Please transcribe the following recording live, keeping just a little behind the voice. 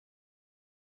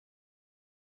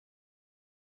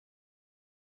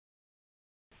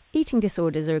Eating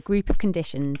disorders are a group of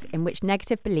conditions in which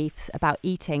negative beliefs about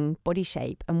eating, body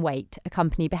shape and weight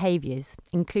accompany behaviours,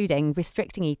 including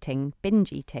restricting eating,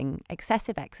 binge eating,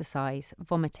 excessive exercise,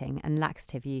 vomiting and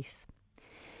laxative use.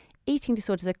 Eating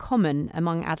disorders are common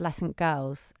among adolescent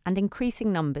girls, and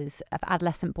increasing numbers of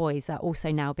adolescent boys are also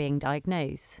now being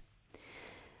diagnosed.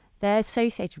 They're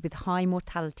associated with high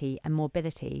mortality and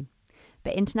morbidity,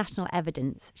 but international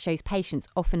evidence shows patients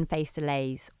often face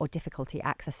delays or difficulty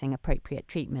accessing appropriate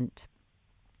treatment.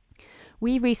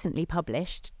 We recently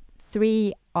published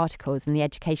 3 articles in the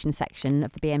education section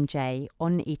of the BMJ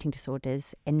on eating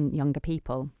disorders in younger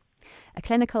people. A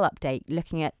clinical update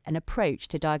looking at an approach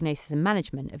to diagnosis and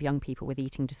management of young people with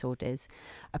eating disorders,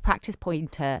 a practice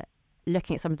pointer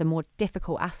looking at some of the more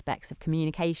difficult aspects of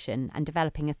communication and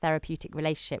developing a therapeutic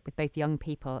relationship with both young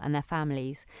people and their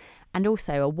families, and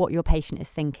also a what your patient is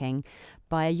thinking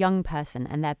by a young person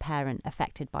and their parent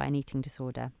affected by an eating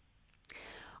disorder.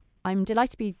 I'm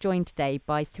delighted to be joined today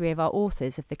by 3 of our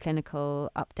authors of the clinical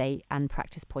update and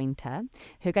practice pointer,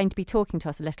 who are going to be talking to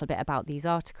us a little bit about these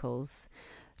articles.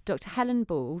 Dr. Helen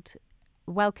Bald,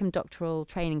 Wellcome Doctoral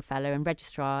Training Fellow and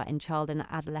Registrar in Child and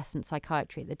Adolescent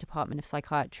Psychiatry at the Department of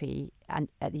Psychiatry and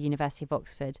at the University of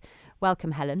Oxford.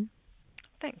 Welcome, Helen.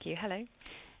 Thank you. Hello.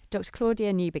 Dr.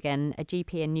 Claudia Newbegin, a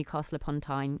GP in Newcastle upon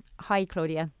Tyne. Hi,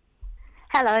 Claudia.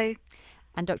 Hello.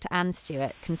 And Dr. Anne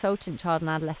Stewart, Consultant Child and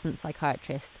Adolescent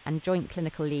Psychiatrist and Joint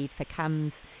Clinical Lead for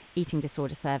CAMHS Eating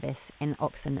Disorder Service in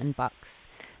Oxon and Bucks.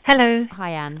 Hello.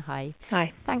 Hi, Anne. Hi.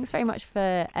 Hi. Thanks very much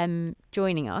for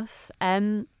joining us.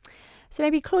 So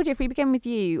maybe, Claudia, if we begin with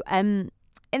you, in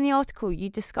the article you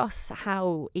discuss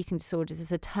how eating disorders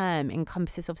as a term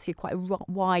encompasses obviously quite a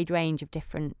wide range of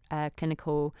different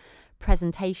clinical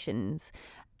presentations.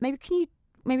 Maybe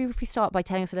if we start by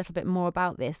telling us a little bit more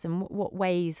about this and what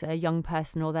ways a young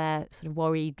person or their sort of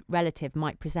worried relative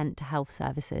might present to health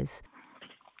services.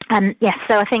 Yes,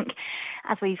 so I think,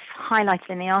 as we've highlighted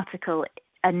in the article,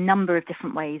 a number of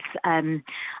different ways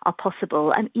are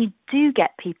possible. And you do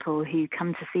get people who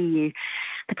come to see you,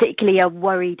 particularly a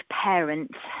worried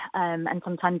parent, and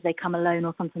sometimes they come alone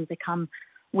or sometimes they come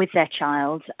with their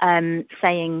child,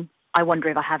 saying, I wonder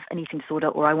if I have an eating disorder,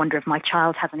 or I wonder if my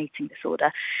child has an eating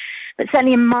disorder. But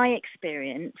certainly in my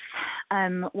experience,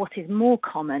 what is more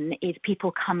common is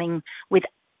people coming with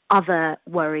other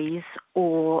worries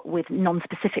or with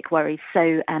non-specific worries.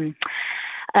 So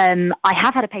I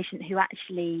have had a patient who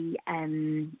actually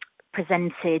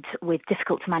presented with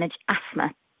difficult to manage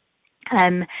asthma.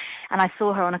 And I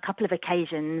saw her on a couple of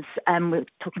occasions. She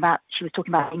was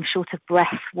talking about being short of breath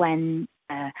when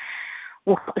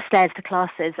walking up the stairs to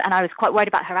classes, and I was quite worried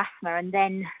about her asthma. And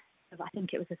then I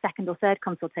think it was the second or third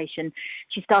consultation,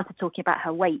 she started talking about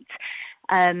her weight.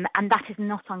 And that is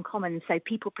not uncommon. So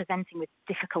people presenting with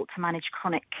difficult to manage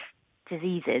chronic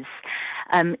diseases,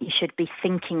 you should be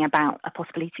thinking about a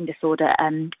possible eating disorder.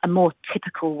 A more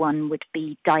typical one would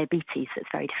be diabetes, that's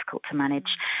very difficult to manage,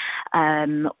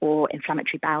 or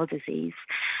inflammatory bowel disease.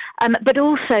 But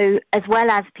also, as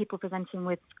well as people presenting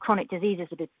with chronic diseases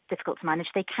that are difficult to manage,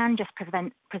 they can just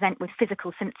present with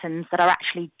physical symptoms that are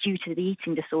actually due to the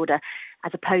eating disorder,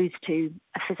 as opposed to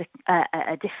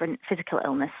a different physical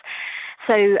illness.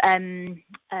 So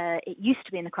it used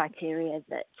to be in the criteria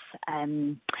that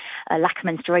a lack of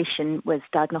menstruation was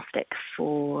diagnostic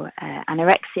for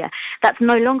anorexia. That's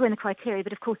no longer in the criteria,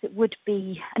 but of course it would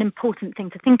be an important thing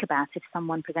to think about if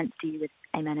someone presents to you with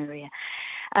amenorrhea.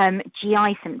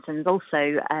 GI symptoms,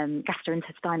 also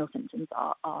gastrointestinal symptoms,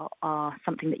 are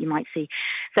something that you might see.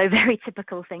 So a very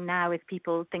typical thing now is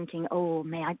people thinking, oh,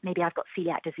 maybe I've got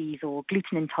celiac disease or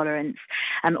gluten intolerance,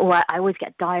 or I always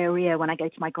get diarrhea when I go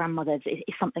to my grandmother's.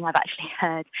 Is something I've actually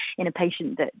heard in a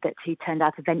patient that who turned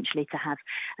out eventually to have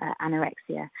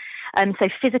anorexia. So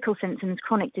physical symptoms,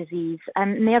 chronic disease,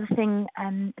 and the other thing,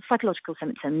 psychological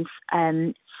symptoms.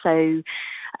 So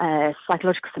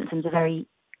psychological symptoms are very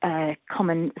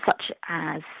common, such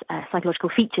as psychological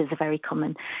features are very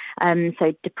common.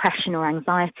 So depression or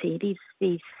anxiety,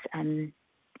 these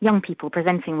young people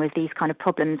presenting with these kind of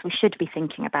problems, we should be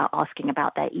thinking about asking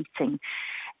about their eating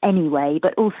anyway,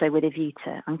 but also with a view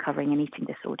to uncovering an eating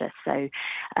disorder. So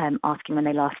asking when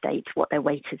they last ate, what their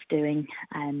weight is doing,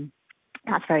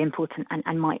 that's very important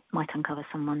and might uncover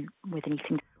someone with an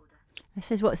eating disorder. I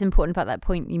suppose what's important about that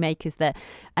point you make is that,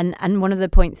 and one of the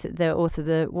points that the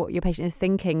author, what your patient is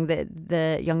thinking, that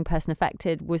the young person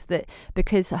affected, was that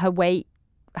because her weight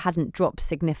hadn't dropped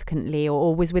significantly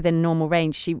or was within normal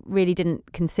range, she really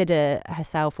didn't consider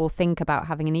herself or think about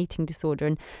having an eating disorder.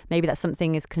 And maybe that's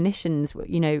something as clinicians,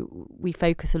 we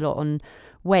focus a lot on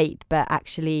weight, but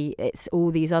actually it's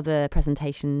all these other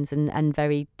presentations and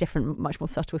very different, much more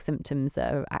subtle symptoms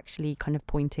that are actually kind of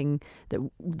pointing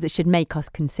that should make us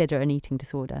consider an eating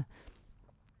disorder.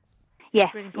 Yes,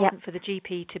 it's really important for the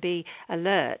GP to be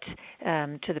alert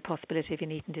to the possibility of an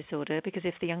eating disorder, because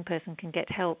if the young person can get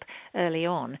help early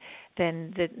on,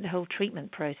 then the whole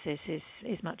treatment process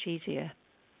is much easier.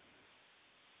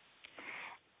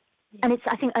 And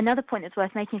I think another point that's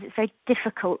worth making is it's very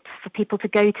difficult for people to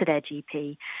go to their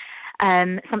GP.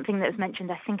 Something that was mentioned,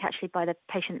 I think, actually by the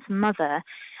patient's mother,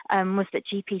 was that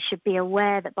GPs should be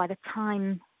aware that by the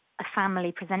time a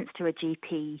family presents to a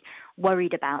GP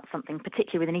worried about something,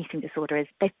 particularly with an eating disorder, is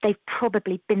they've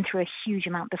probably been through a huge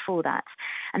amount before that,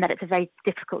 and that it's a very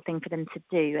difficult thing for them to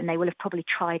do. And they will have probably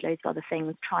tried loads of other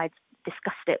things,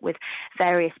 discussed it with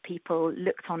various people,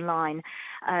 looked online,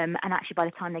 and actually by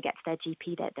the time they get to their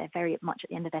GP, they're very much at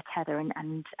the end of their tether,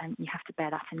 and you have to bear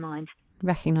that in mind.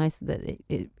 Recognise that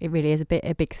it really is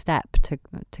a big step to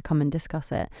come and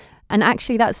discuss it. And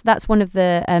actually that's one of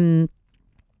the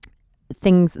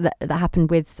things that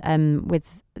happened with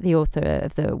the author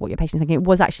of the What Your Patient's Thinking. It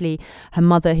was actually her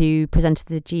mother who presented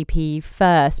to the GP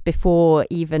first before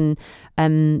even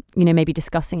maybe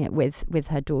discussing it with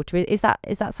her daughter. Is that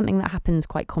something that happens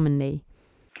quite commonly?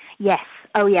 Yes.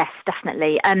 Oh yes,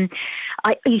 definitely.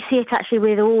 You see it actually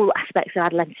with all aspects of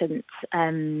adolescent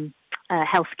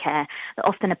healthcare, that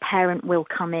often a parent will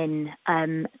come in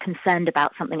concerned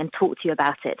about something and talk to you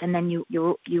about it, and then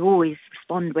you always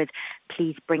respond with,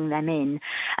 please bring them in.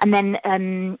 And then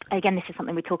again, this is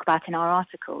something we talk about in our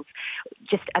articles,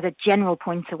 just as a general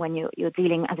pointer when you're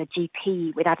dealing as a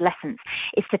GP with adolescents,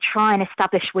 is to try and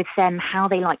establish with them how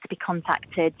they like to be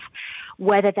contacted,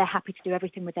 whether they're happy to do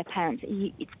everything with their parents.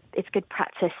 It's good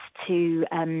practice to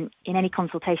in any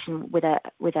consultation with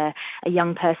a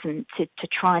young person to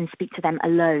try and speak to them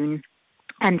alone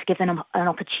and to give them an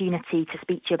opportunity to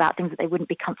speak to you about things that they wouldn't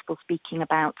be comfortable speaking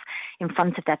about in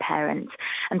front of their parents.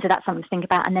 And so that's something to think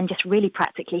about. And then just really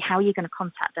practically, how are you going to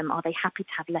contact them? Are they happy to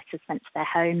have letters sent to their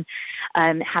home?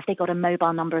 Have they got a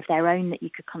mobile number of their own that you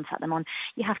could contact them on?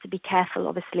 You have to be careful,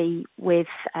 obviously, with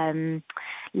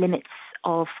limits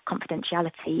of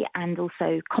confidentiality and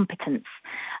also competence.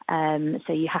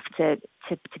 So you have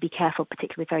to be careful,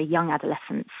 particularly with very young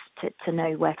adolescents, to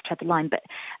know where to tread the line. But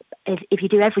if you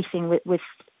do everything with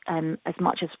as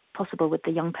much as possible with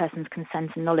the young person's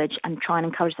consent and knowledge, and try and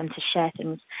encourage them to share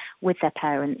things with their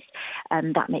parents,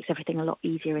 that makes everything a lot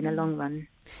easier in the long run.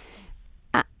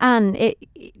 Anne,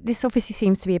 this obviously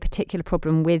seems to be a particular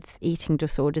problem with eating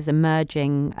disorders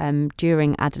emerging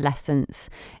during adolescence.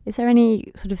 Is there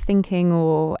any sort of thinking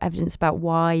or evidence about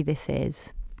why this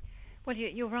is? Well,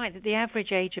 you're right that the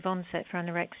average age of onset for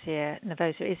anorexia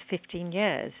nervosa is 15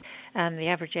 years, and the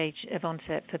average age of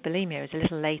onset for bulimia is a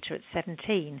little later at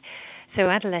 17. So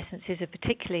adolescence is a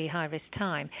particularly high-risk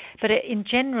time. But in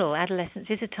general, adolescence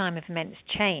is a time of immense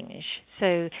change.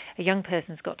 So a young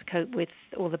person's got to cope with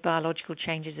all the biological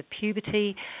changes of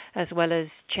puberty, as well as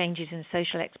changes in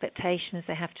social expectations.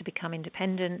 They have to become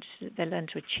independent. They learn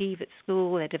to achieve at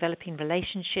school. They're developing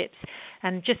relationships,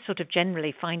 and just sort of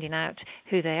generally finding out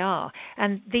who they are.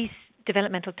 And these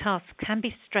developmental tasks can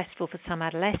be stressful for some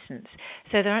adolescents.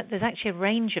 So there's actually a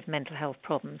range of mental health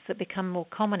problems that become more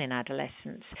common in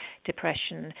adolescence: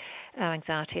 depression,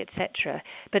 anxiety, etc.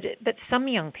 But some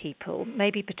young people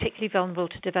may be particularly vulnerable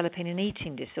to developing an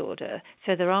eating disorder.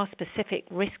 So there are specific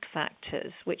risk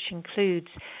factors, which includes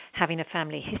having a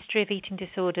family history of eating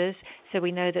disorders. So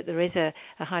we know that there is a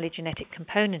highly genetic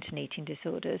component in eating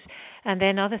disorders. And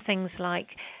then other things like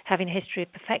having a history of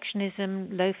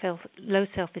perfectionism, low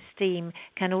self-esteem,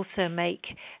 can also make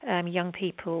young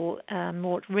people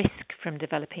more at risk from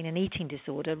developing an eating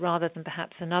disorder rather than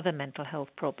perhaps another mental health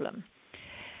problem.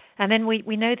 And then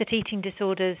we know that eating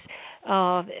disorders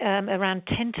are around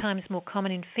 10 times more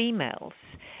common in females.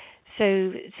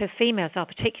 So females are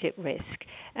particularly at risk.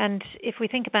 And if we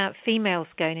think about females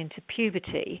going into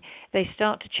puberty, they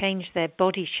start to change their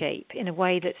body shape in a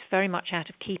way that's very much out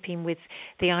of keeping with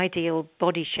the ideal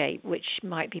body shape, which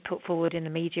might be put forward in the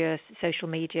media, social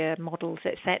media, models,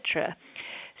 etc.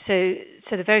 So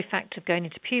the very fact of going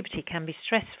into puberty can be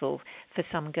stressful for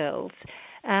some girls.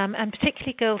 And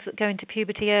particularly girls that go into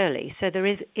puberty early. So there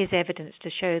is evidence to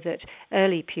show that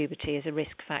early puberty is a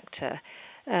risk factor.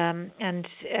 And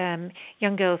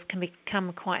young girls can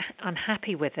become quite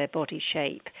unhappy with their body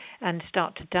shape and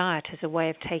start to diet as a way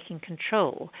of taking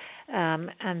control,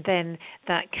 and then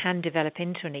that can develop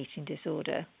into an eating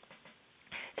disorder.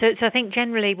 So I think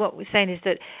generally what we're saying is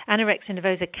that anorexia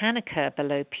nervosa can occur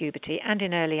below puberty and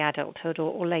in early adulthood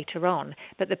or later on,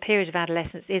 but the period of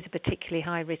adolescence is a particularly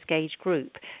high-risk age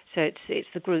group. So it's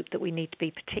the group that we need to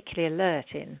be particularly alert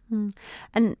in.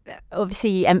 And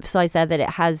obviously you emphasise there that it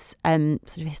has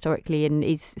sort of historically and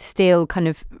is still kind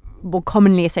of more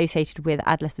commonly associated with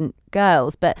adolescent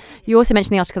girls, but you also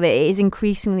mentioned in the article that it is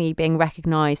increasingly being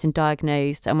recognised and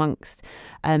diagnosed amongst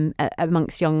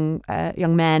young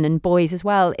men and boys as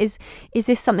well. Is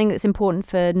this something that's important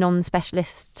for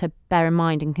non-specialists to bear in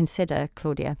mind and consider,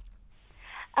 Claudia?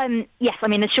 Yes, I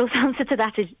mean the short answer to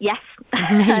that is yes,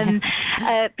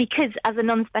 because as a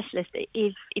non-specialist,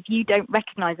 if you don't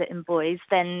recognise it in boys,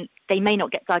 then they may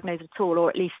not get diagnosed at all, or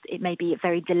at least it may be a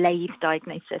very delayed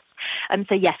diagnosis.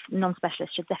 So yes,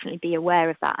 non-specialists should definitely be aware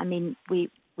of that. I mean, we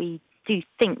do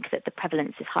think that the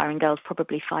prevalence is higher in girls,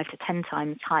 probably 5 to 10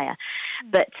 times higher,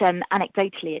 but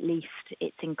anecdotally at least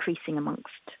it's increasing amongst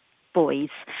boys,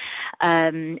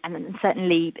 and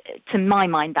certainly to my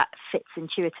mind that fits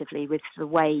intuitively with the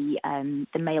way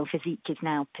the male physique is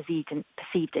now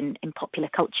perceived in popular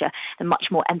culture. The much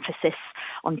more emphasis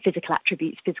on physical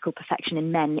attributes, physical perfection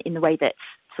in men, in the way that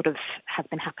sort of has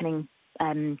been happening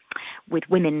with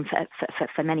women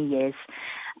for many years.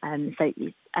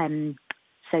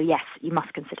 So yes, you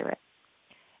must consider it.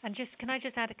 And can I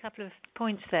just add a couple of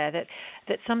points there that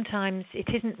sometimes it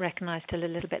isn't recognised till a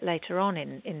little bit later on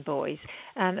in boys,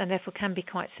 and therefore can be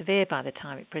quite severe by the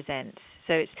time it presents.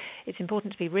 So it's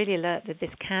important to be really alert that this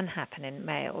can happen in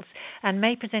males and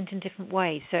may present in different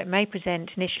ways. So it may present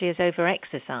initially as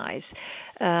over-exercise,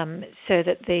 so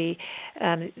that the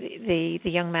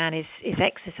young man is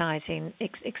exercising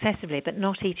excessively but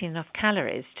not eating enough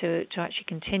calories to actually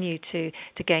continue to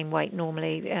gain weight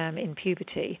normally in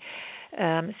puberty.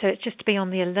 So it's just to be on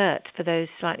the alert for those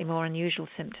slightly more unusual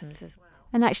symptoms as well.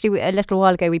 And actually, a little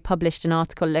while ago, we published an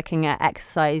article looking at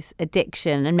exercise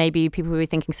addiction, and maybe people were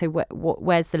thinking, so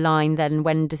where's the line then?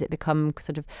 When does it become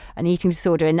sort of an eating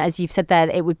disorder? And as you've said there,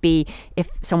 it would be if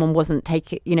someone wasn't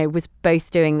was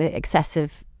both doing the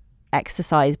excessive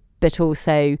exercise, but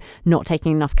also not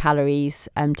taking enough calories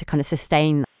to kind of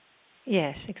sustain that.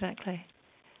 Yes, exactly.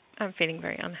 I'm feeling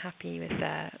very unhappy with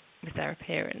their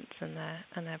appearance and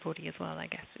their body as well, I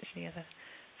guess, which is the other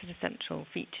sort of central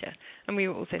feature. And we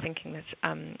were also thinking that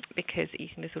because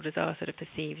eating disorders are sort of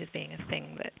perceived as being a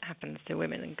thing that happens to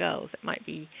women and girls, it might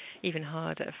be even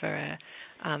harder for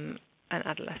an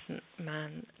adolescent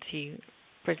man to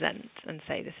present and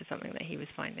say this is something that he was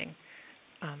finding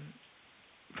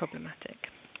problematic.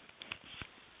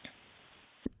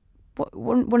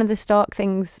 One of the stark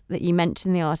things that you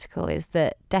mentioned in the article is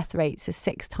that death rates are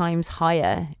 6 times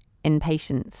higher in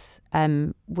patients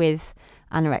with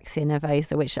anorexia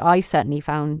nervosa, which I certainly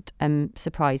found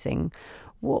surprising.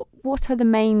 What are the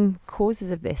main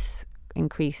causes of this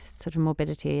increased sort of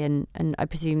morbidity and I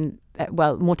presume,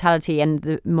 mortality and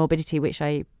the morbidity, which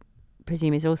I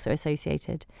presume is also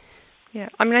associated? Yeah,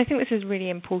 I mean, I think this is really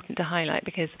important to highlight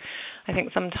because I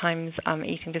think sometimes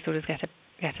eating disorders get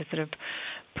a sort of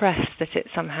press that it's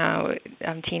somehow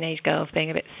teenage girls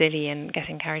being a bit silly and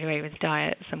getting carried away with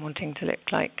diets and wanting to look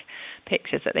like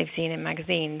pictures that they've seen in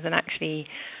magazines, and actually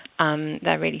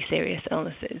they're really serious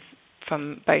illnesses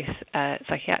from both a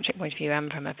psychiatric point of view and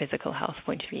from a physical health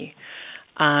point of view.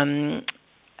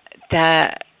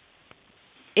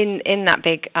 In that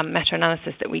big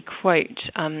meta-analysis that we quote,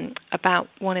 about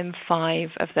 1 in 5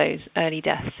 of those early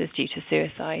deaths is due to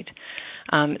suicide.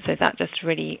 So that just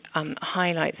really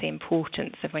highlights the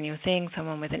importance of when you're seeing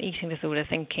someone with an eating disorder,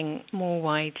 thinking more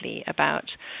widely about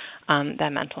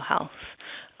their mental health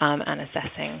and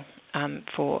assessing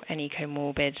for any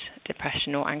comorbid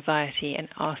depression or anxiety and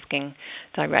asking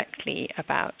directly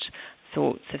about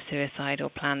thoughts of suicide or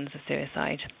plans of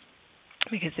suicide,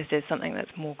 because this is something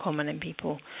that's more common in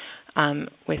people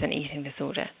with an eating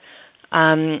disorder.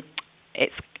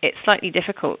 It's slightly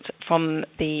difficult from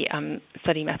the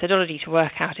study methodology to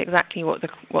work out exactly what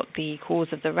the cause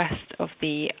of the rest of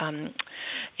the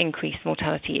increased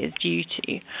mortality is due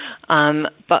to,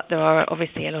 but there are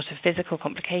obviously a lot of physical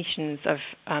complications of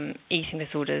eating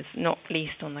disorders, not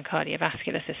least on the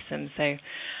cardiovascular system. So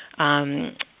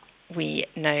we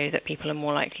know that people are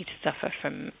more likely to suffer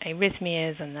from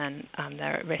arrhythmias, and then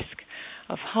they're at risk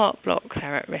of heart block,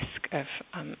 they're at risk of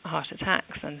heart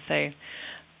attacks, and so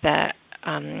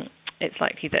it's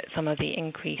likely that some of the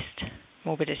increased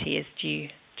morbidity is due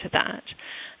to that.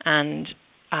 And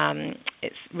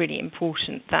it's really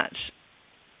important that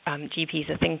GPs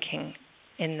are thinking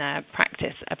in their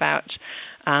practice about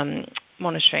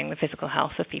monitoring the physical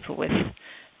health of people with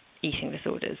eating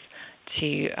disorders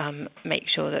to make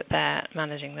sure that they're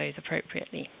managing those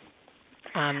appropriately.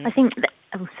 I think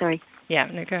sorry. Yeah,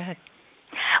 no, go ahead.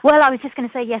 Well, I was just going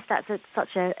to say, yes, that's such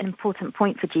an important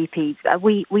point for GPs.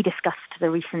 We discussed the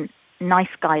recent NICE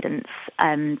guidance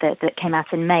that came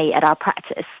out in May at our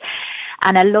practice.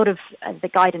 And a lot of the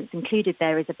guidance included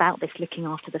there is about this looking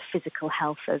after the physical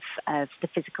health of the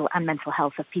physical and mental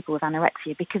health of people with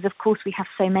anorexia, because, of course, we have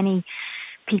so many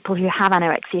people who have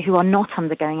anorexia who are not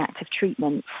undergoing active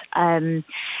treatment.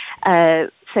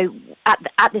 So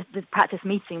at the practice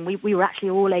meeting, we were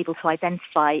actually all able to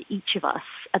identify, each of us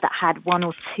that had one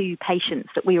or two patients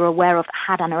that we were aware of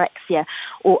had anorexia,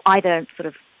 or either sort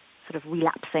of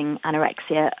relapsing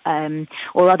anorexia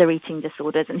or other eating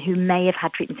disorders, and who may have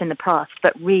had treatments in the past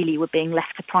but really were being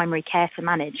left to primary care to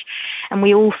manage. And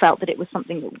we all felt that it was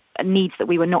something, needs that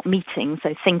we were not meeting.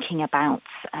 So thinking about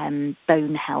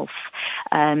bone health,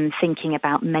 thinking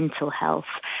about mental health,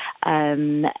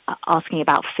 asking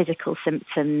about physical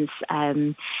symptoms,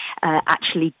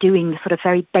 actually doing the sort of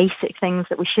very basic things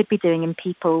that we should be doing in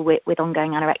people with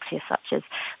ongoing anorexia, such as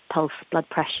pulse, blood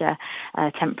pressure,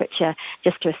 temperature,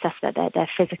 just to assess their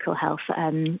physical health.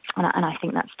 And I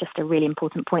think that's just a really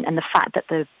important point. And the fact that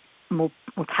the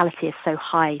mortality is so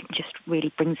high just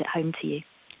really brings it home to you.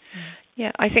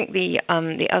 Yeah, I think the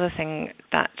other thing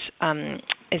that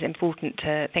is important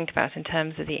to think about in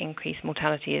terms of the increased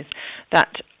mortality is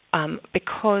that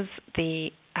because the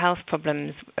health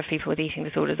problems of people with eating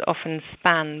disorders often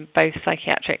span both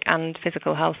psychiatric and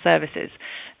physical health services,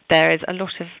 there are a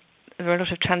lot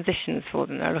of transitions for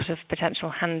them. There are a lot of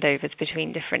potential handovers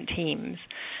between different teams,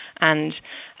 and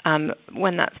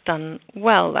when that's done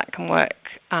well, that can work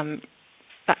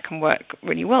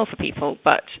really well for people.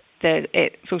 But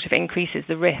it sort of increases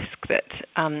the risk that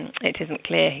it isn't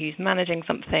clear who's managing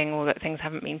something, or that things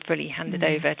haven't been fully handed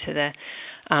over to the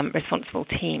responsible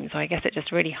team. So I guess it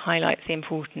just really highlights the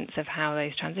importance of how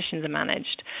those transitions are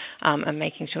managed, and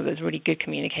making sure there's really good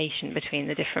communication between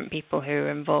the different people who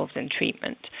are involved in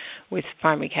treatment, with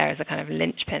primary care as a kind of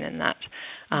linchpin in that.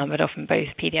 But often both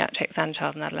paediatrics and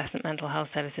child and adolescent mental health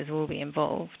services will be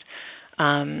involved.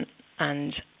 And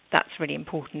that's really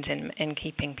important in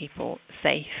keeping people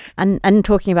safe. And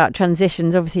talking about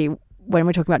transitions, obviously, when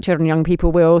we're talking about children and young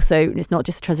people, it's not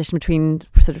just a transition between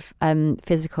sort of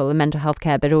physical and mental health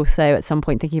care, but also at some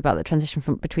point thinking about the transition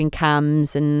between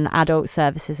CAMHS and adult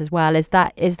services as well. Is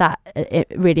that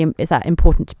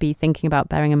important to be thinking about,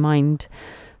 bearing in mind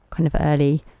kind of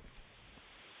early?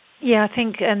 Yeah, I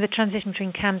think the transition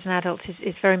between CAMHS and adults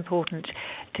is very important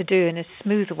to do in as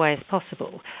smooth a way as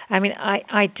possible. I mean,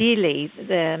 ideally,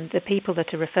 the people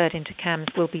that are referred into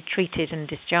CAMHS will be treated and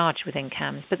discharged within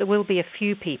CAMHS, but there will be a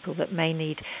few people that may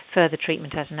need further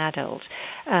treatment as an adult.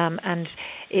 And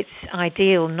it's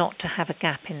ideal not to have a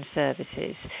gap in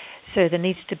services. So there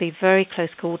needs to be very close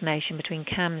coordination between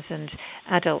CAMHS and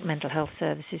adult mental health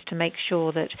services to make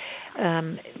sure that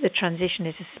the transition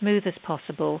is as smooth as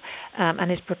possible and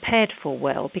is prepared for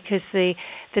well, because the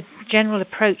general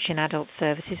approach in adult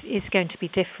services is going to be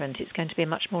different. It's going to be a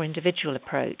much more individual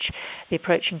approach. The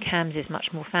approach in CAMHS is much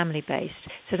more family-based.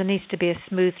 So there needs to be a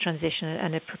smooth transition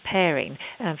and a preparing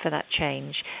for that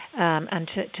change, and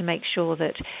to make sure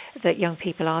that young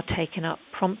people are taken up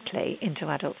promptly into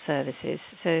adult services.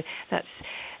 So that's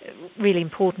really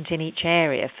important in each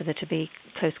area, for there to be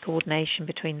close coordination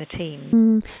between the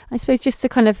teams. I suppose just to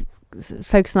kind of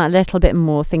focus on that a little bit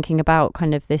more, thinking about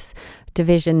kind of this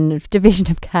division of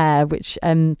care, which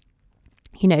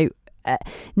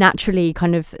naturally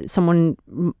kind of someone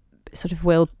sort of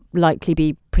will likely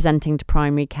be presenting to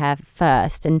primary care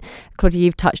first. And Claudia,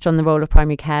 you've touched on the role of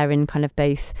primary care in kind of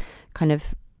both kind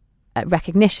of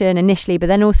recognition initially, but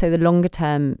then also the longer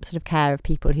term sort of care of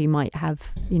people who might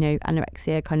have,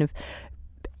 anorexia kind of,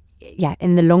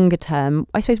 in the longer term.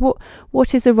 I suppose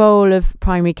what is the role of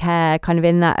primary care kind of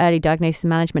in that early diagnosis and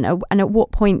management, and at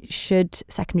what point should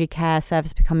secondary care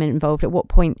service become involved? At what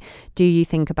point do you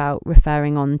think about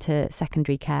referring on to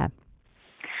secondary care?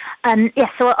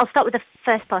 So I'll start with the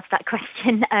first part of that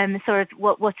question. Sort of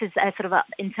what is sort of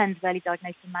in terms of early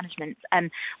diagnosis and management?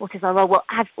 What is our role? Well,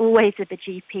 as always with the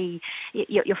GP,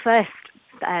 your first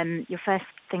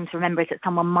thing to remember is that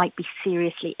someone might be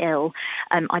seriously ill,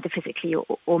 either physically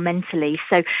or mentally.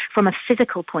 So from a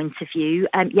physical point of view,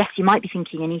 yes, you might be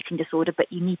thinking an eating disorder,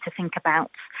 but you need to think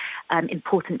about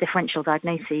important differential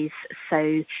diagnoses.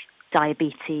 So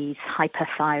diabetes,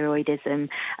 hyperthyroidism,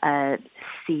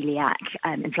 celiac,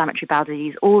 inflammatory bowel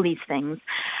disease, all these things.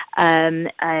 And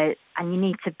you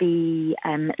need to be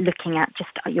looking at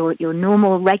just your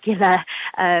normal, regular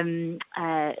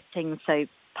things, so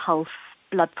pulse,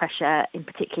 blood pressure, in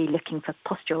particularly looking for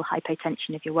postural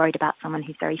hypotension if you're worried about someone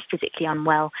who's very physically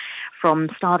unwell from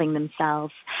starving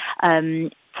themselves.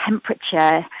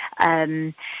 Temperature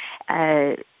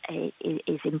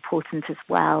is important as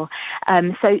well.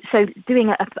 So doing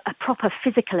a proper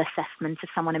physical assessment of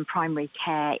someone in primary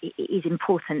care is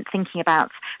important, thinking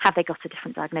about have they got a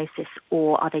different diagnosis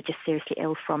or are they just seriously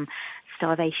ill from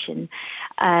starvation,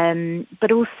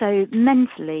 but also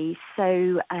mentally.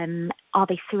 So are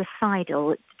they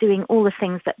suicidal? Doing all the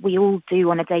things that we all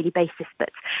do on a daily basis, but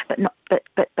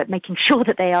making sure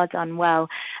that they are done well.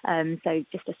 So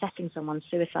just assessing someone's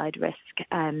suicide risk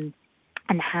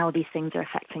and how these things are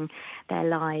affecting their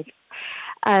lives.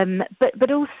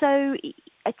 But also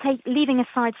leaving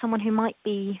aside someone who might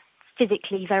be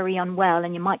physically very unwell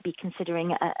and you might be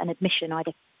considering an admission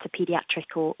either to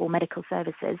paediatric or medical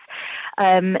services,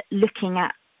 looking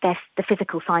at the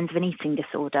physical signs of an eating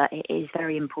disorder is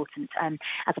very important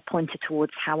as a pointer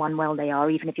towards how unwell they are,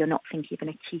 even if you're not thinking of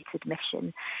an acute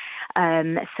admission.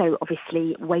 So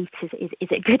obviously weight is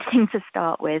a good thing to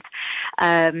start with.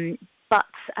 But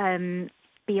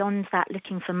beyond that,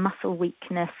 looking for muscle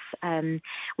weakness,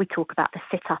 we talk about the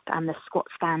sit-up and the squat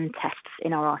stand tests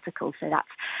in our article, so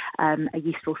that's a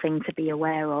useful thing to be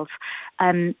aware of.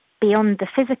 Beyond the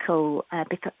physical,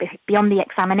 beyond the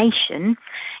examination,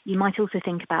 you might also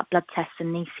think about blood tests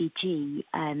and an ECG,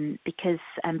 because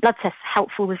blood tests are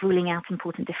helpful with ruling out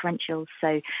important differentials.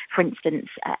 So, for instance,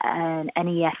 an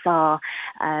ESR,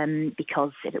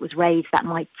 because if it was raised, that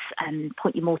might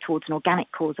point you more towards an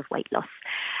organic cause of weight loss.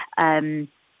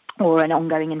 Or an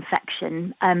ongoing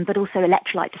infection, but also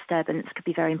electrolyte disturbance could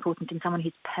be very important in someone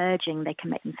who's purging. They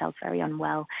can make themselves very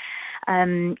unwell.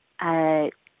 An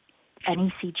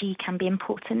ECG can be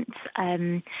important.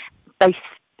 Both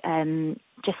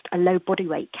just a low body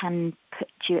weight can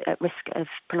put you at risk of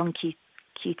prolonged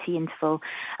QT interval,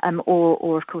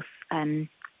 or of course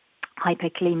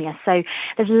hypokalemia. So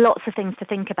there's lots of things to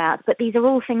think about, but these are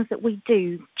all things that we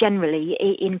do generally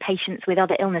in patients with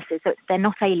other illnesses. So they're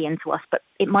not alien to us, but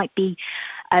it might be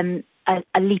a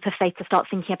leap of faith to start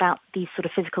thinking about these sort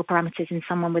of physical parameters in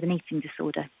someone with an eating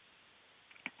disorder.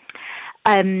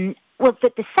 Well,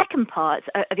 the second part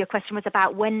of your question was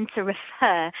about when to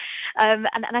refer, and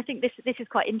I think this is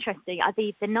quite interesting.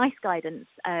 The NICE guidance,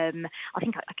 I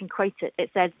think I can quote it. It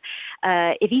says,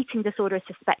 if eating disorder is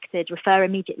suspected, refer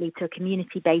immediately to a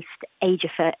community-based,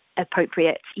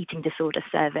 age-appropriate eating disorder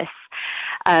service.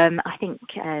 I think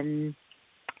Anne's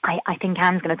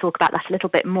going to talk about that a little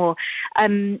bit more.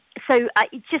 So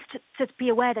just to be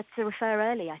aware that to refer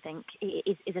early, I think,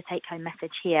 is a take-home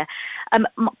message here.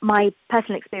 My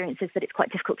personal experience is that it's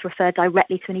quite difficult to refer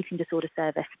directly to an eating disorder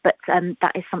service, but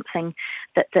that is something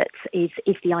that is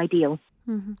the ideal.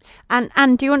 Mm-hmm.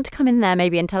 And do you want to come in there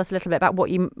maybe and tell us a little bit about what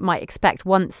you might expect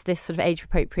once this sort of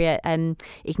age-appropriate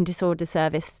eating disorder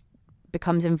service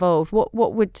becomes involved? What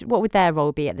would their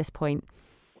role be at this point?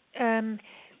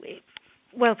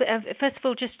 Well, first of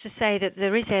all, just to say that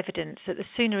there is evidence that the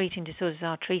sooner eating disorders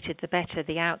are treated, the better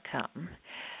the outcome.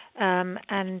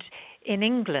 And in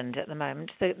England at the moment,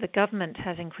 the government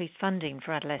has increased funding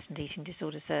for adolescent eating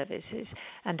disorder services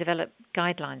and developed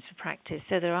guidelines for practice.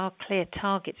 So there are clear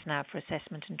targets now for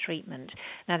assessment and treatment.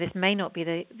 Now, this may not be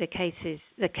the case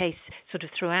sort of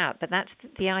throughout, but that's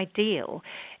the ideal,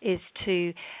 is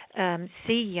to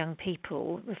see young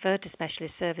people referred to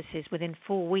specialist services within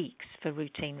 4 weeks for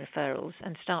routine referrals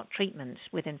and start treatments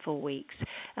within 4 weeks,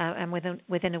 and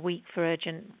within a week for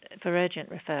urgent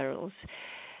referrals.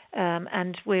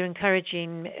 And we're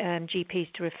encouraging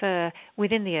GPs to refer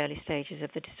within the early stages of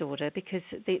the disorder, because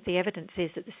the evidence is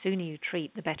that the sooner you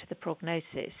treat, the better the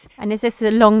prognosis. And is this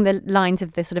along the lines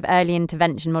of the sort of early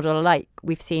intervention model, like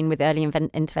we've seen with early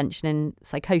intervention in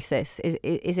psychosis?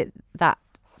 Is it that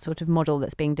sort of model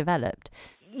that's being developed?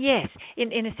 Yes,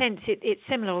 in a sense it's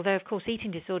similar, although of course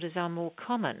eating disorders are more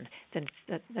common than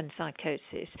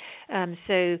psychosis.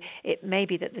 So it may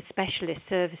be that the specialist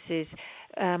services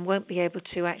won't be able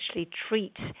to actually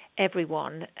treat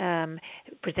everyone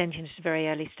presenting at a very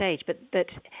early stage, but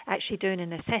actually doing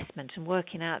an assessment and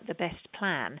working out the best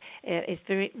plan is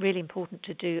really important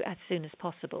to do as soon as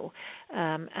possible.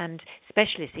 And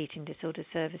specialist eating disorder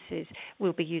services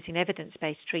will be using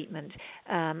evidence-based treatment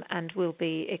and will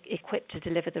be equipped to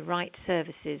deliver the right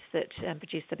services that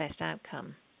produce the best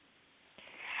outcome.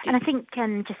 And I think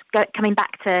coming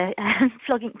back to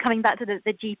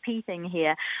the GP thing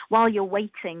here, while you're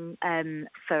waiting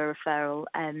for referral,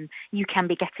 you can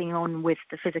be getting on with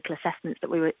the physical assessments that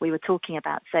we were talking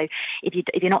about. So if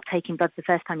you're not taking blood the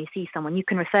first time you see someone, you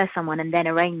can refer someone and then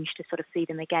arrange to sort of see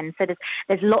them again. So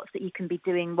there's lots that you can be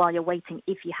doing while you're waiting,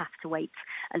 if you have to wait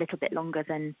a little bit longer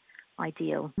than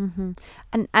ideal. Mm-hmm.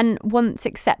 And once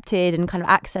accepted and kind of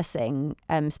accessing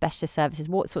specialist services,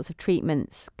 what sorts of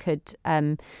treatments could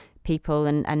people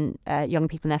and young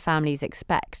people and their families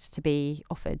expect to be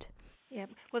offered? Yeah,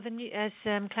 well, as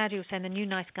Claudia was saying, the new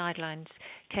NICE guidelines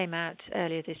came out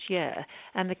earlier this year,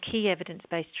 and the key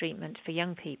evidence-based treatment for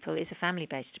young people is a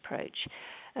family-based approach.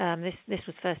 This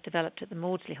was first developed at the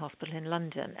Maudsley Hospital in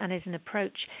London, and is an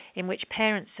approach in which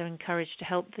parents are encouraged to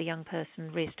help the young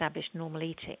person re-establish normal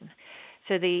eating.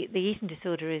 So the eating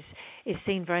disorder is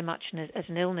seen very much as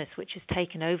an illness which has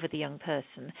taken over the young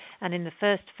person. And in the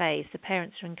first phase, the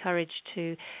parents are encouraged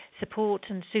to support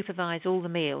and supervise all the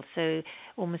meals, so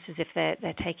almost as if they're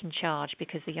taking charge,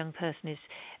 because the young person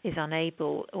is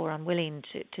unable or unwilling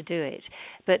to do it.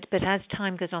 But as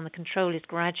time goes on, the control is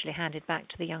gradually handed back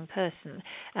to the young person.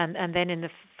 And then in the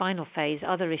final phase,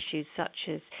 other issues such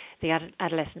as the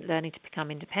adolescent learning to become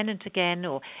independent again,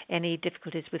 or any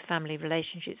difficulties with family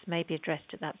relationships may be addressed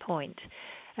at that point.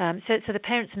 So the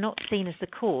parents are not seen as the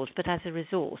cause, but as a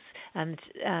resource, and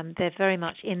they're very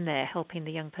much in there helping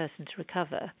the young person to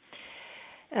recover.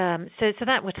 So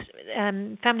that would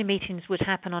family meetings would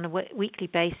happen on a weekly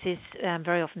basis.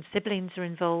 Very often siblings are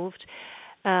involved,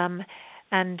 and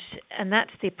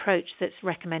that's the approach that's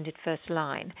recommended first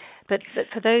line. But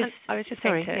for those, I was just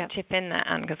going to chip in there,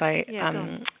 Anne, because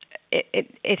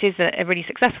it is a really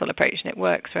successful approach, and it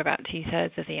works for about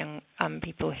 2/3 of the young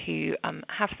people who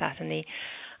have that, and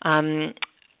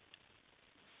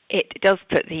it does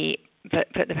put the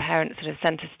parents sort of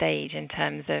centre stage in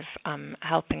terms of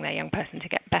helping their young person to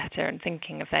get better, and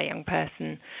thinking of their young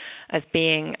person as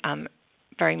being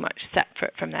very much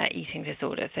separate from their eating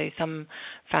disorder. So some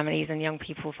families and young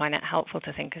people find it helpful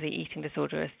to think of the eating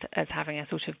disorder as having a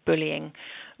sort of bullying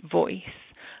voice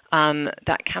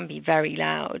that can be very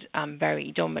loud,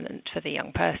 very dominant for the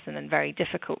young person, and very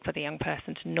difficult for the young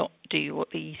person to not do what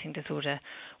the eating disorder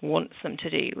wants them to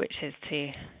do, which is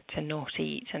to not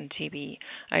eat and to be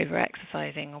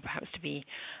over-exercising, or perhaps to be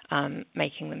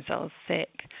making themselves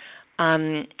sick.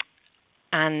 And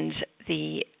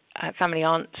the family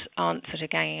aren't sort of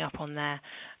ganging up on their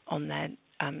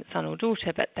son or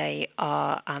daughter, but they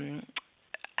are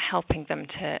helping them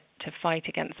to fight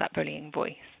against that bullying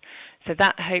voice. So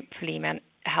that hopefully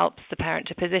helps the parent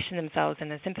to position themselves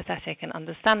in a sympathetic and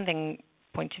understanding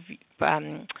point of view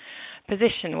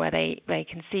position, where they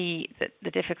can see that the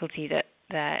difficulty that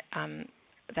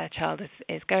their child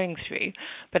is going through,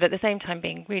 but at the same time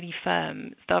being really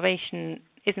firm. Starvation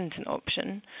isn't an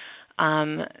option.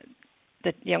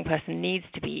 The young person needs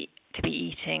to be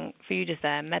eating. Food is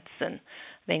their medicine.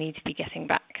 They need to be getting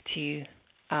back to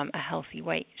a healthy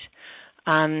weight.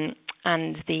 And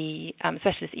the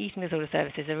specialist eating disorder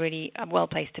services are really well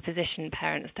placed to position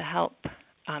parents to help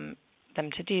them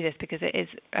to do this, because it is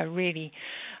a really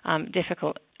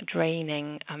difficult,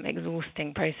 draining,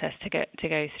 exhausting process to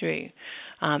go through.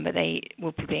 But they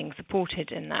will be being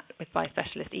supported in that by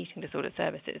specialist eating disorder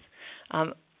services.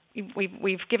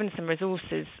 We've given some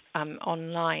resources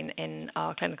online in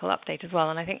our clinical update as well,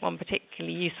 and I think one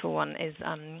particularly useful one is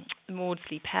the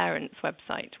Maudsley Parents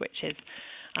website, which is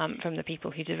from the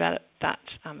people who developed that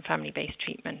family-based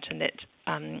treatment, and it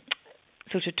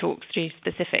sort of talks through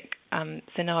specific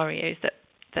scenarios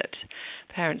that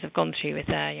parents have gone through with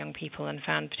their young people and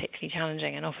found particularly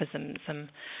challenging, and offers them some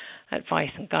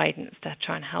advice and guidance to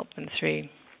try and help them through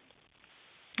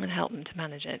and help them to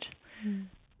manage it. Mm.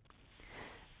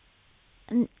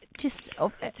 And just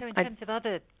so in terms of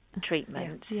other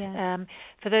treatment,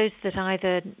 for those that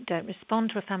either don't respond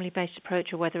to a family-based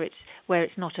approach, or where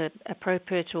it's not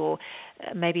appropriate, or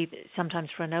maybe sometimes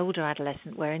for an older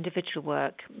adolescent where individual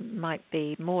work might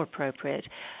be more appropriate,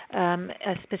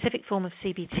 a specific form of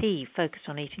CBT focused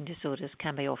on eating disorders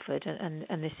can be offered,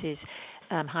 and this is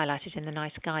highlighted in the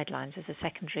NICE guidelines as a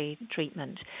secondary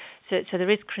treatment. So there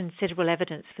is considerable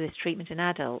evidence for this treatment in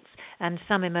adults, and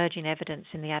some emerging evidence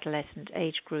in the adolescent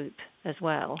age group as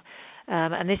well.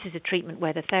 And this is a treatment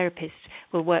where the therapist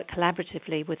will work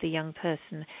collaboratively with the young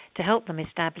person to help them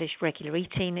establish regular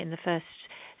eating in the first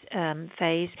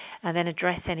phase, and then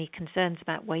address any concerns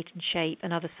about weight and shape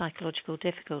and other psychological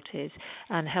difficulties,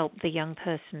 and help the young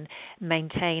person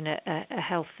maintain a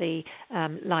healthy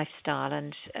lifestyle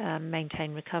and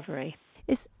maintain recovery.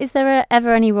 Is there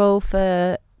ever any role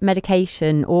for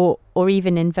medication, or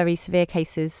even in very severe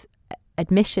cases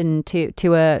admission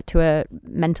to a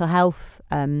mental health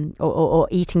or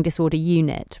eating disorder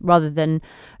unit, rather than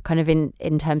kind of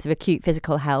in terms of acute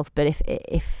physical health? But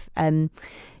if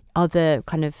other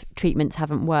kind of treatments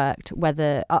haven't worked,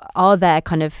 are there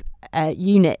kind of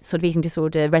units, sort of eating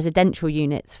disorder, residential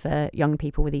units for young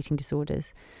people with eating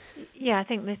disorders? Yeah, I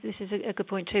think this is a good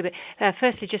point too. But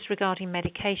firstly, just regarding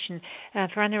medication,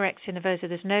 for anorexia nervosa,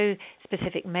 there's no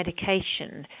specific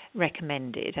medication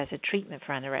recommended as a treatment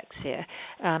for anorexia.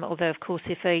 Although, of course,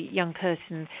 if a young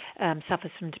person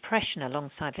suffers from depression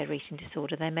alongside their eating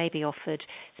disorder, they may be offered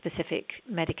specific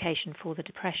medication for the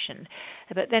depression.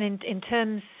 But then in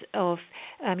terms of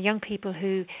young people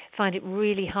who find it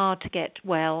really hard to get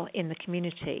well in the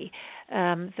community,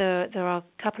 there are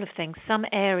a couple of things. Some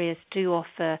areas do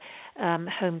offer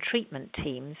home treatment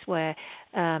teams where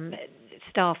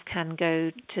staff can go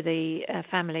to the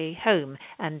family home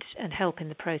and help in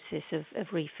the process of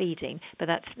refeeding, but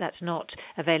that's not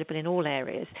available in all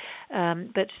areas.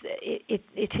 But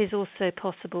it is also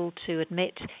possible to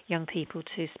admit young people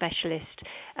to specialist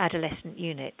adolescent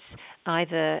units,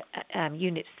 either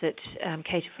units that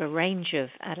cater for a range of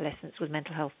adolescents with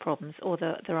mental health problems, or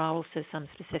there are also some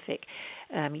specific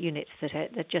units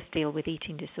that just deal with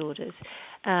eating disorders.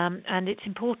 And it's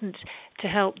important to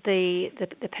help the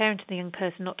parent and the young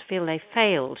person not to feel they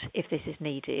failed if this is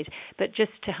needed, but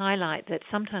just to highlight that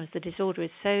sometimes the disorder is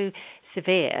so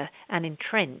severe and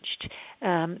entrenched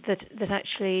that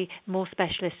actually more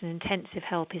specialist and intensive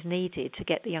help is needed to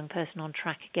get the young person on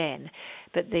track again.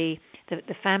 But the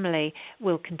family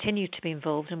will continue to be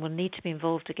involved and will need to be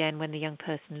involved again when the young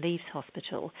person leaves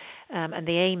hospital. And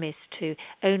the aim is to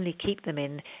only keep them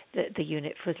in the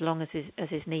unit for as long as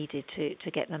is needed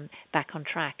to get them back on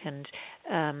track and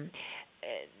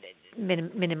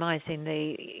minimising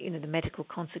the medical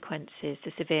consequences,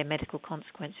 the severe medical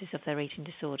consequences of their eating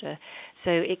disorder.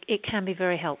 So it can be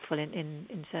very helpful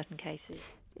in certain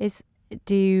cases.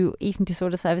 Do eating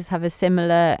disorder services have a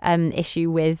similar issue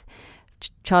with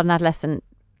child and adolescent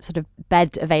sort of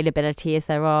bed availability as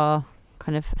there are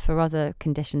kind of for other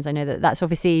conditions? I know that's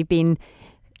obviously been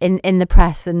in the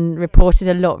press and reported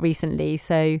a lot recently.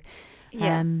 So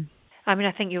yeah. I mean,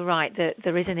 I think you're right that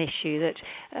there is an issue that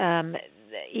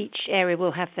each area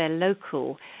will have their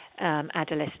local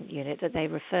adolescent unit that they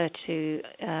refer to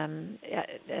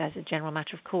as a general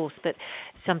matter of course, but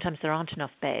sometimes there aren't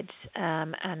enough beds,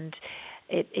 and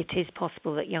it is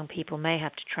possible that young people may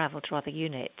have to travel to other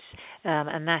units,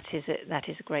 and that is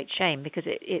a great shame because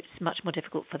it's much more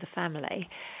difficult for the family.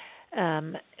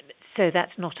 So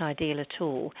that's not ideal at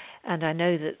all. And I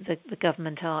know that the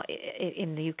government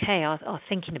in the UK are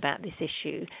thinking about this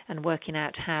issue and working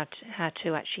out how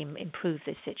to actually improve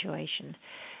this situation.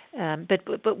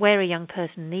 But where a young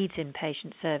person needs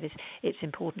inpatient service, it's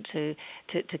important to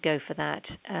go for that.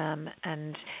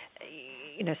 And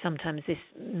sometimes this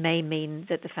may mean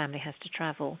that the family has to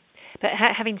travel. But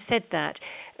having said that,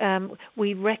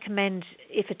 we recommend,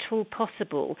 if at all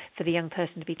possible, for the young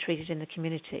person to be treated in the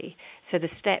community. So the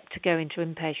step to go into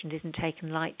inpatient isn't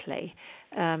taken lightly.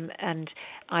 And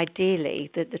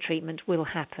ideally, the treatment will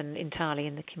happen entirely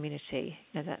in the community.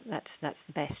 That's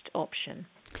the best option.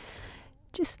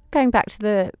 Just going back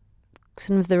to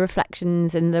some of the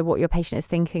reflections in the What Your Patient Is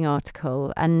Thinking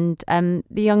article, and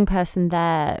the young person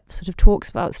there sort of talks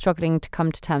about struggling to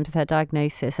come to terms with her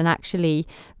diagnosis and actually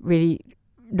really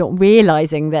not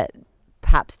realising that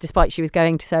perhaps despite she was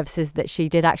going to services that she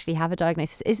did actually have a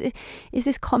diagnosis. Is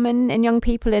this common in young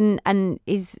people, and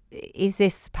is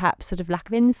this perhaps sort of lack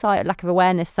of insight, lack of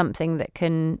awareness, something that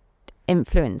can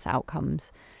influence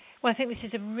outcomes? Well, I think this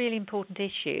is a really important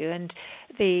issue, and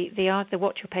the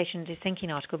What Your Patient Is Thinking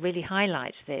article really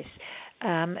highlights this,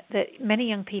 that many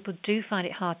young people do find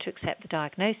it hard to accept the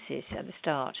diagnosis at the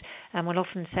start and will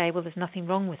often say, well, there's nothing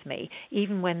wrong with me,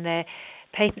 even when they're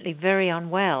patently very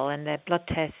unwell and their blood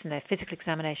tests and their physical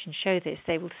examinations show this.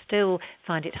 They will still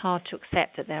find it hard to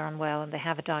accept that they're unwell and they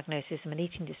have a diagnosis of an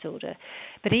eating disorder.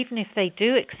 But even if they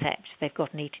do accept they've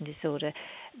got an eating disorder,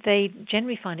 they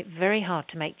generally find it very hard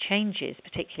to make changes,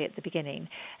 particularly at the beginning.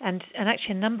 And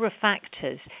actually a number of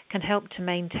factors can help to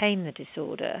maintain the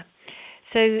disorder.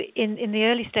 So in the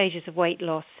early stages of weight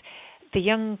loss, the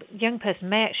young person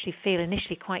may actually feel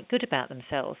initially quite good about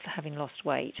themselves for having lost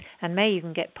weight and may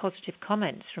even get positive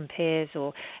comments from peers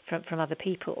or from other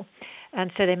people.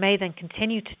 And so they may then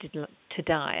continue to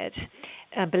diet,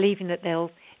 believing that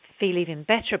they'll feel even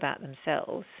better about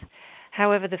themselves.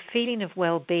 However, the feeling of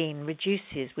well-being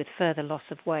reduces with further loss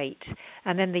of weight,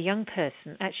 and then the young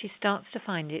person actually starts to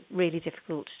find it really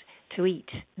difficult to eat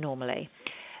normally.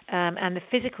 And the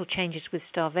physical changes with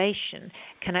starvation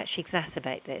can actually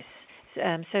exacerbate this.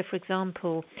 So, for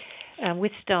example,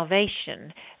 with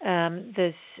starvation,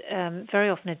 there's very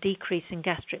often a decrease in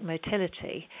gastric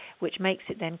motility, which makes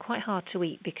it then quite hard to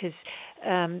eat because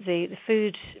the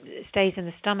food stays in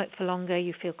the stomach for longer.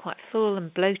 You feel quite full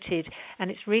and bloated, and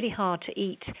it's really hard to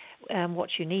eat what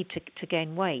you need to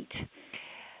gain weight.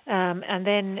 And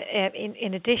then,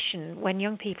 in addition, when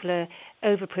young people are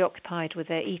over preoccupied with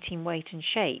their eating, weight and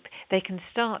shape, they can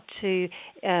start to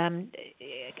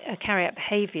carry out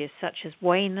behaviours such as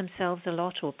weighing themselves a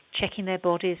lot or checking their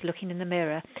bodies, looking in the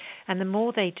mirror. And the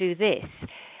more they do this,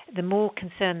 the more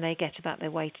concerned they get about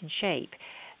their weight and shape.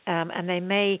 And they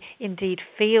may indeed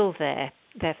feel their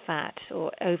fat or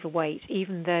overweight,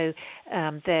 even though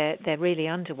they're really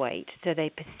underweight. So they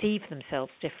perceive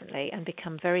themselves differently and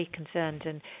become very concerned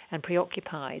and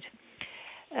preoccupied.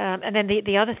 And then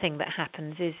the other thing that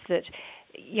happens is that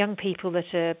young people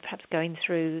that are perhaps going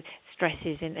through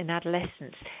stresses in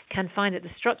adolescence can find that the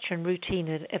structure and routine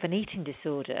of an eating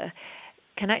disorder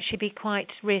can actually be quite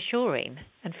reassuring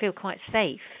and feel quite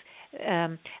safe,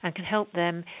 and can help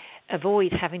them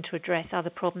avoid having to address other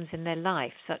problems in their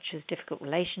life, such as difficult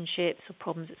relationships or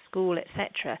problems at school,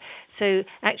 etc. So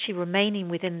actually remaining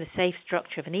within the safe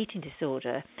structure of an eating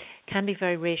disorder can be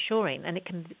very reassuring, and it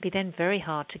can be then very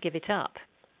hard to give it up.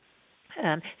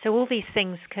 So all these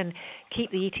things can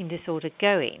keep the eating disorder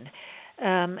going,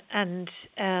 and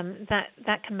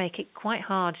that can make it quite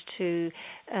hard to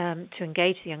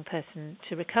engage the young person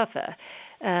to recover.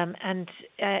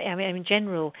 In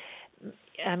general,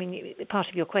 part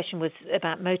of your question was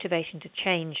about motivation to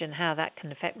change and how that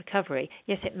can affect recovery.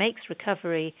 Yes, it makes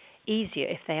recovery easier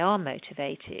if they are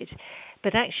motivated,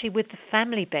 but actually with the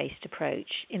family-based approach,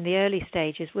 in the early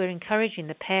stages, we're encouraging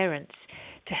the parents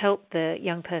to help the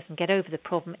young person get over the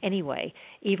problem anyway,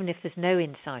 even if there's no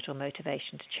insight or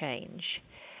motivation to change.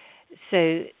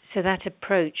 So that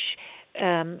approach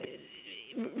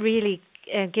really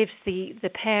gives the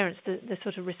parents the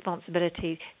sort of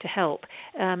responsibility to help,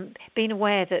 being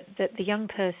aware that the young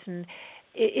person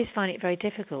is finding it very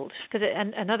difficult. Because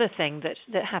another thing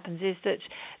that happens is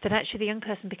that actually the young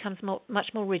person becomes much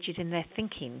more rigid in their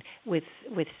thinking with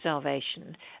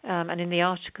starvation. And in the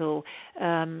article,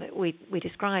 we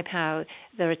describe how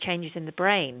there are changes in the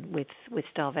brain with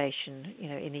starvation,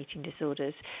 in eating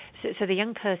disorders. So the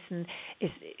young person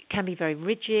can be very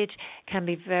rigid, can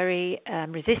be very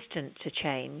resistant to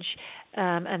change.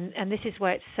 And this is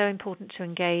where it's so important to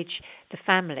engage the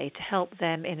family to help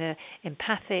them in an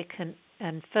empathic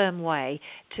and firm way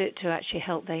to actually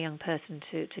help their young person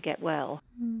to get well.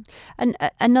 And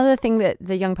another thing that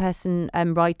the young person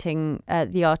writing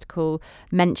the article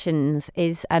mentions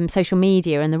is social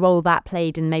media and the role that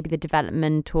played in maybe the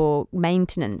development or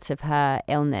maintenance of her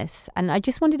illness. And I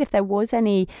just wondered if there was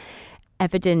any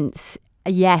evidence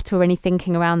yet or any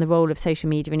thinking around the role of social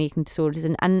media in eating disorders,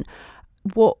 and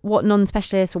what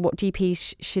non-specialists or what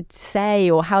GPs should say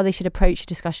or how they should approach a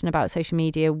discussion about social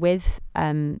media with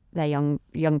their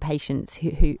young patients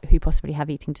who possibly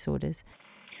have eating disorders.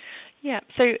 Yeah,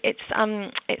 so it's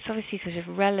obviously sort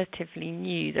of relatively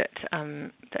new that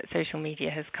social media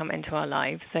has come into our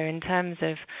lives. So in terms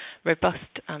of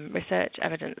robust research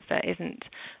evidence, there isn't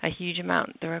a huge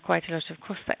amount. There are quite a lot of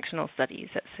cross-sectional studies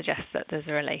that suggest that there's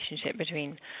a relationship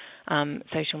between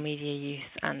social media use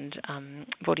and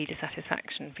body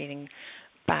dissatisfaction, feeling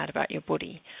bad about your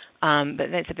body. But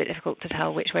it's a bit difficult to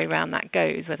tell which way round that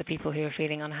goes, whether people who are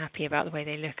feeling unhappy about the way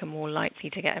they look are more likely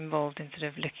to get involved in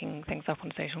sort of looking things up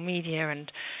on social media,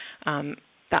 and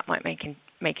that might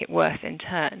make it worse in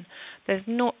turn. There's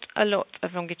not a lot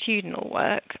of longitudinal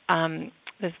work.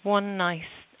 There's one nice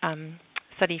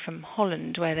study from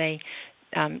Holland where they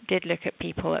did look at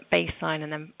people at baseline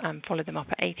and then followed them up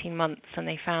at 18 months, and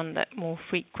they found that more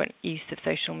frequent use of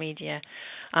social media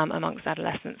amongst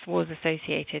adolescents was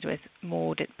associated with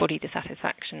more body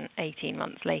dissatisfaction 18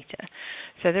 months later.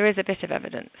 So there is a bit of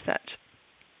evidence that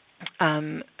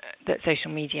that social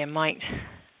media might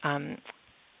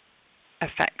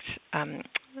affect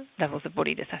levels of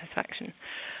body dissatisfaction.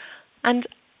 And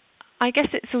I guess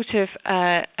it's sort of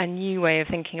a new way of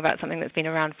thinking about something that's been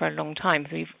around for a long time.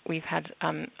 We've had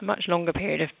a much longer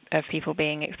period of people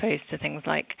being exposed to things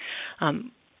like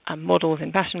models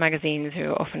in fashion magazines who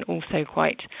are often also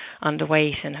quite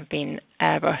underweight and have been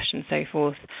airbrushed and so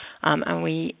forth. And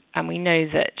we know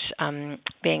that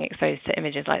being exposed to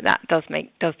images like that does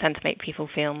tend to make people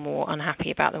feel more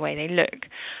unhappy about the way they look.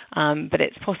 But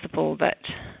it's possible that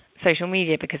social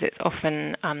media, because it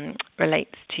often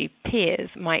relates to peers,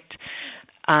 might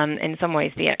in some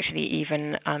ways be actually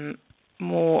even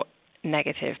more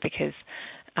negative, because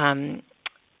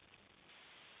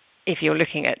if you're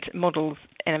looking at models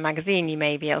in a magazine, you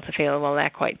may be able to feel, well, they're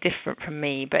quite different from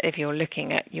me. But if you're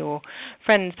looking at your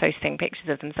friends posting pictures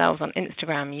of themselves on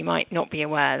Instagram, you might not be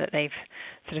aware that they've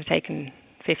sort of taken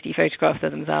 50 photographs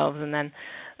of themselves and then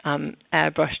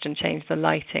airbrushed and changed the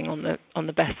lighting on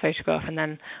the best photograph and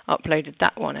then uploaded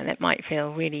that one, and it might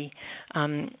feel really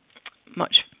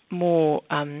much more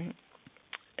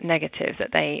negative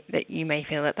that you may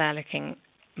feel that they're looking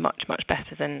much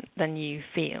better than you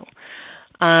feel.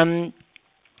 And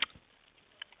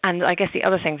I guess the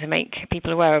other thing to make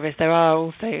people aware of is there are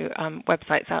also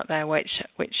websites out there which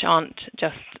aren't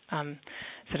just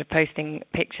sort of posting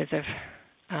pictures of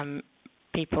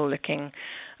people looking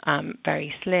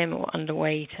very slim or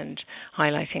underweight and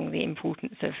highlighting the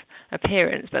importance of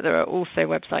appearance, but there are also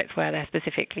websites where they're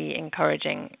specifically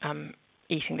encouraging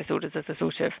eating disorders as a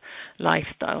sort of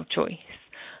lifestyle choice,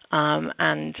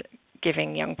 and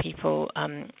giving young people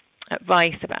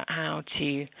advice about how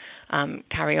to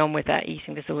carry on with their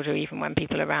eating disorder even when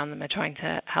people around them are trying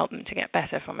to help them to get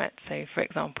better from it. So, for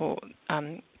example,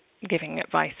 giving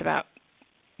advice about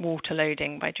water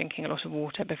loading by drinking a lot of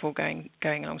water before going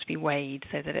along to be weighed,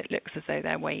 so that it looks as though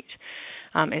their weight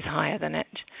is higher than it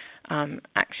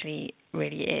actually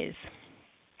really is.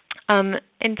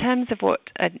 In terms of what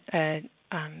a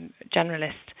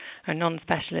generalist or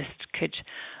non-specialist could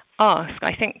ask,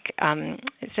 I think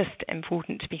it's just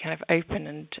important to be kind of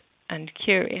open and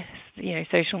curious. You know,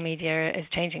 social media is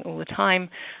changing all the time.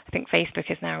 I think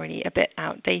Facebook is now really a bit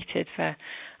outdated for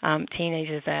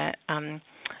teenagers. They're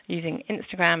using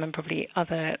Instagram and probably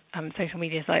other social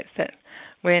media sites that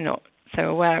we're not so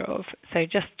aware of. So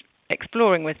just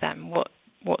exploring with them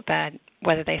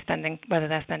whether they're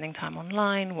spending time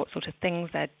online, what sort of things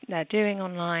they're doing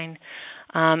online,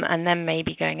 and then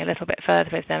maybe going a little bit further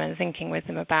with them and thinking with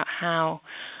them about how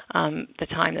the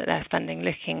time that they're spending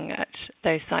looking at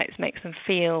those sites makes them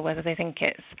feel, whether they think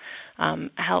it's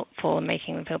helpful and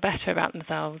making them feel better about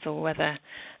themselves, or whether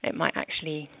it might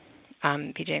actually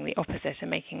be doing the opposite and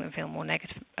making them feel more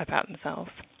negative about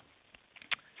themselves.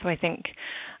 So I think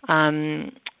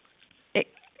it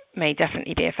may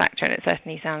definitely be a factor, and it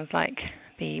certainly sounds like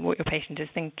the What Your Patient Is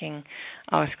Thinking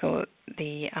article,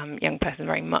 the young person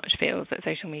very much feels that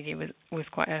social media was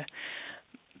quite a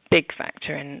big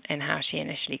factor in how she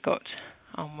initially got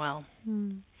on well.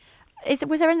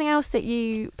 Was there anything else that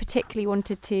you particularly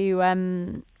wanted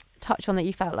to touch on that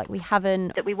you felt like we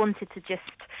haven't? That we wanted to just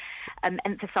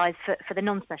emphasise for the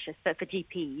non-specialists, but for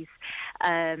GPs,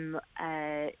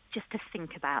 just to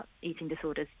think about eating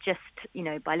disorders. Just, you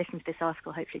know, by listening to this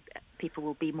article, hopefully people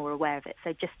will be more aware of it.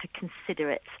 So just to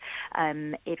consider it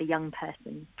if a young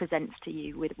person presents to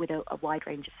you with a wide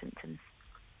range of symptoms.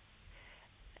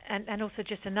 And also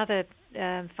just another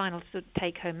final sort of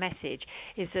take-home message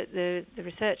is that the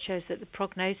research shows that the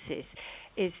prognosis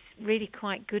is really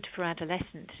quite good for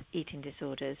adolescent eating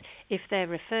disorders. If they're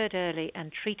referred early and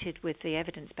treated with the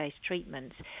evidence-based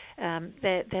treatments,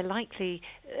 they're likely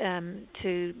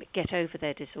to get over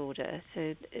their disorder.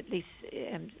 So at least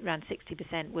around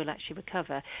 60% will actually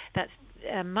recover. That's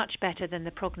much better than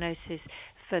the prognosis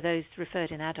for those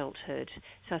referred in adulthood.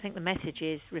 So I think the message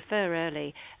is refer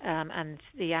early, and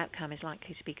the outcome is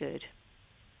likely to be good.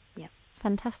 Yeah,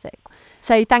 fantastic.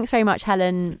 So thanks very much,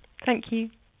 Helen. Thank you.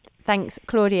 Thanks,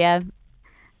 Claudia.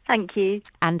 Thank you.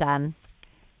 And Anne.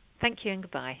 Thank you and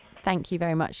goodbye. Thank you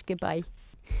very much. Goodbye.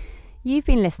 You've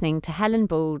been listening to Helen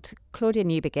Bald, Claudia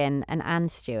Newbegin and Anne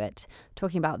Stewart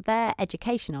talking about their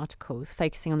education articles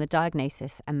focusing on the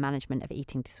diagnosis and management of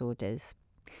eating disorders.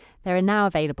 They are now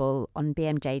available on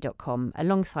bmj.com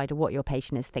alongside a What Your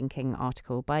Patient Is Thinking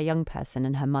article by a young person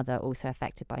and her mother also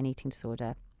affected by an eating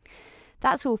disorder.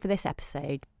 That's all for this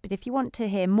episode, but if you want to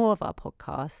hear more of our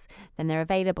podcasts, then they're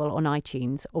available on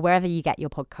iTunes or wherever you get your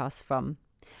podcasts from.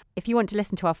 If you want to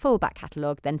listen to our full back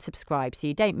catalogue, then subscribe so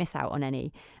you don't miss out on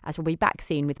any, as we'll be back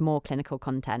soon with more clinical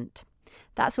content.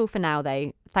 That's all for now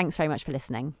though. Thanks very much for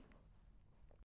listening.